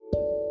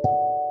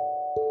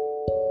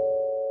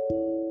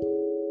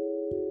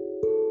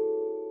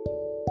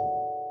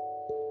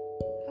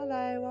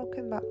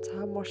back to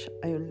Hand Wash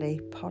Only,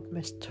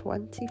 Podmas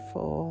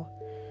 24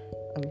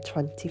 and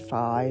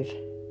 25.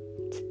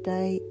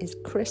 Today is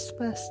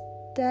Christmas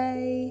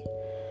Day.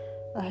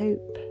 I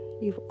hope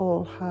you've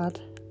all had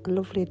a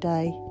lovely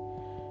day,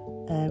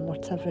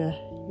 whatever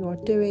you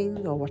are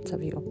doing or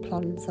whatever your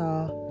plans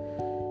are.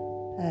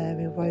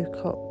 We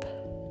woke up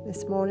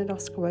this morning,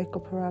 Oscar woke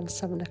up around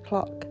 7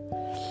 o'clock,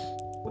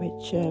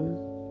 which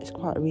is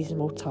quite a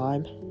reasonable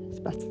time. It's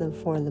better than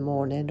 4 in the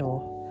morning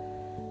or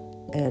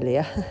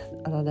earlier,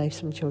 and I know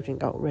some children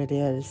got up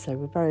really early, so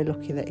we're very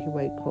lucky that he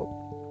woke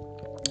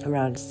up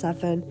around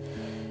 7,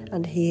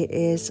 and he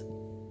is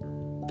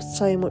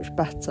so much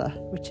better,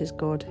 which is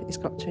good. He's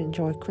got to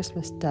enjoy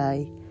Christmas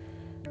Day,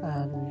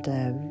 and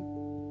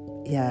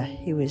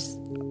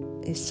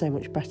he's so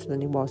much better than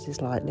he was.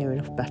 He's like near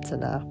enough better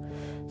now,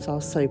 so I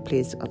was so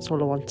pleased. That's all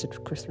I wanted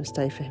for Christmas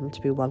Day, for him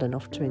to be well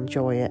enough to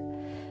enjoy it,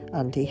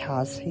 and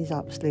he's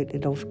absolutely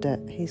loved it.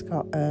 He's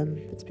got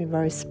it's been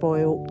very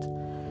spoilt.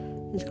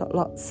 He's got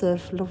lots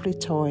of lovely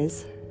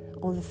toys,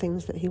 all the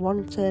things that he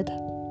wanted.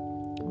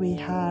 We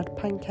had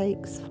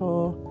pancakes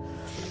for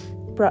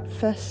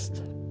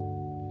breakfast.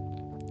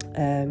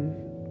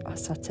 I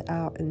sat it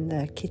out in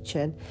the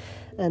kitchen,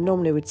 and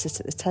normally we'd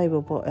sit at the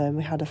table, but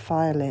we had a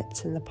fire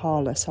lit in the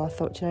parlour, so I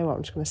thought, you know what,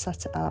 I'm just going to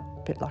set it out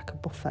a bit like a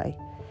buffet,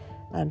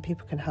 and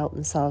people can help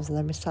themselves. And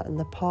then we sat in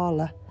the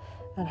parlour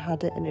and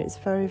had it, and it's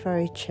very,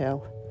 very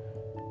chill.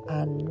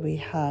 And we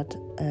had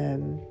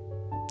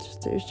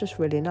it was just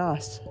really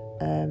nice.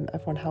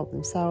 Everyone helped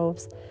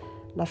themselves,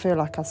 and I feel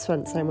like I've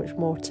spent so much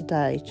more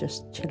today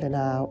just chilling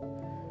out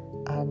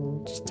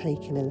and just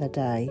taking in the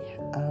day.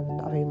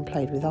 And I've even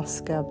played with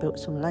Oscar, built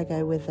some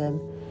Lego with him,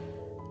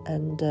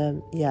 and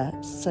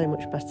it's so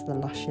much better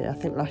than last year. I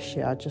think last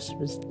year I just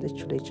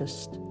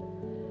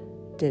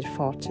did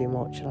far too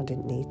much and I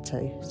didn't need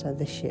to, so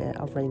this year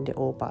I've reined it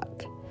all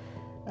back.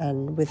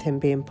 And with him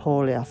being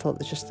poorly, I thought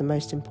that just the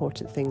most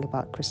important thing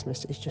about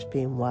Christmas is just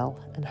being well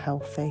and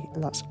healthy,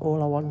 and that's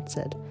all I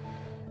wanted.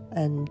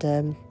 And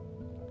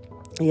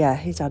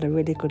he's had a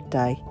really good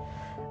day.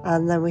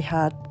 And then we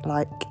had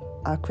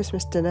our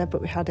Christmas dinner, but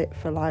we had it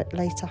for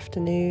late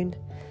afternoon,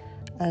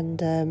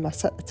 and I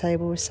set the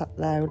table. We sat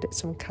there, we lit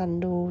some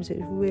candles. It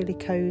was really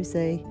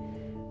cosy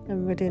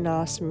and really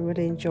nice, and we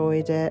really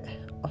enjoyed it.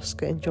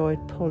 Oscar enjoyed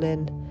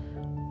pulling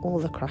all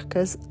the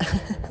crackers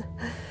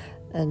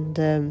and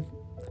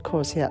of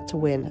course he had to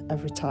win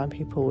every time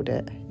he pulled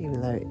it,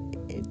 even though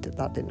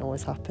that didn't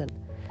always happen.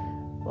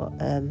 But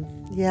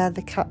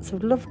the cats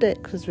have loved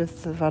it because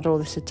they've had all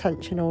this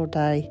attention all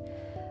day,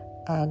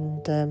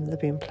 and they've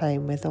been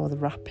playing with all the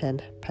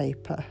wrapping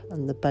paper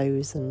and the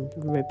bows and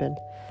ribbon.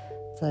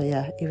 So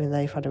even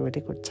they've had a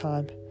really good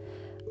time.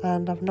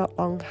 And I've not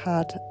long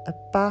had a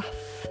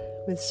bath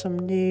with some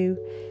new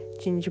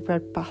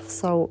gingerbread bath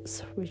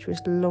salts, which was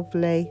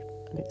lovely,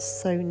 and it's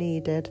so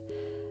needed.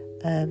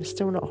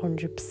 Still not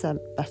 100%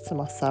 better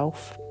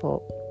myself, but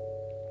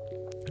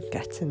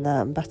getting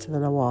there and better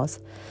than I was.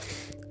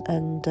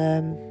 And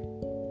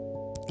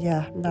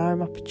now in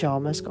my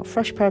pyjamas, got a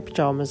fresh pair of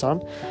pyjamas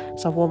on,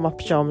 so I've worn my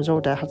pyjamas all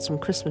day. I had some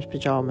Christmas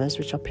pyjamas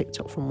which I picked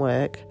up from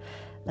work,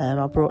 and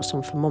I brought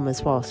some for Mum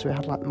as well, so we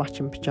had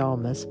matching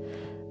pyjamas,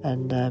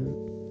 and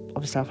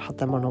obviously I've had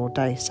them on all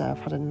day, so I've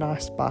had a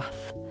nice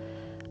bath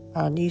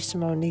and used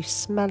some of my new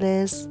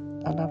smellies,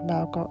 and I've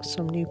now got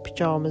some new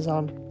pyjamas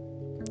on,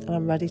 and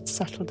I'm ready to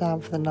settle down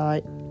for the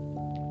night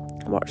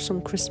and watch some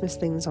Christmas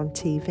things on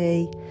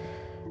TV.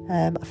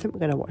 I think we're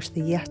going to watch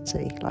the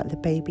Yeti, like the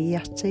baby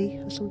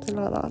Yeti or something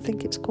like that. I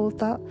think it's called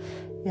that.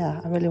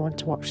 Yeah, I really want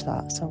to watch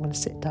that, so I'm going to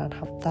sit down,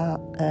 have that,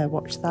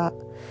 watch that,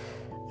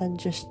 and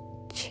just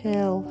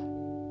chill.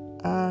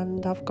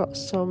 And I've got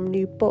some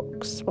new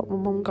books, what my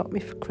mum got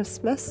me for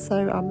Christmas,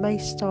 so I may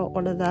start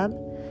one of them.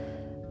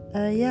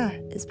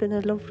 It's been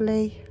a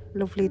lovely,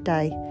 lovely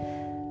day,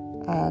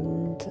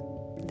 and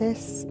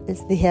this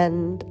is the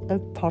end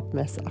of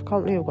Podmas. I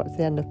can't believe I've got to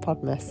the end of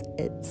Podmas.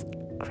 It's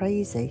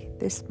crazy.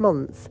 This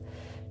month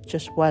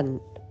just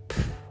went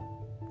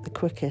the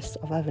quickest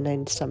I've ever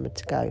known December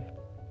to go,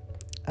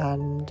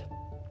 and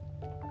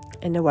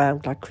in a way I'm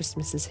glad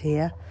Christmas is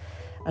here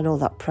and all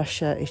that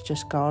pressure is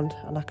just gone,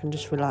 and I can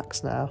just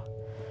relax now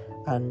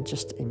and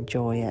just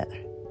enjoy it.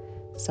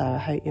 So I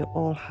hope you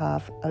all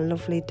have a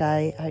lovely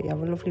day. I hope you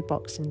have a lovely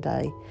Boxing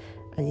Day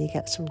and you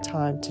get some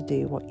time to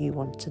do what you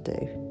want to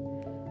do.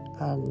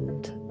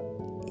 And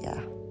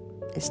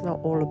it's not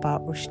all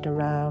about rushing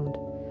around,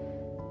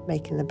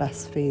 making the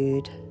best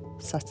food,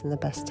 setting the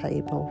best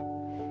table.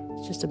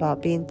 It's just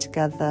about being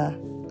together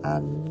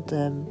and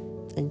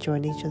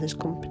enjoying each other's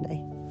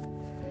company.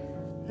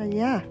 And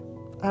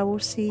I will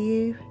see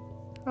you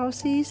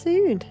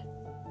soon.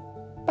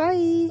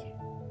 Bye.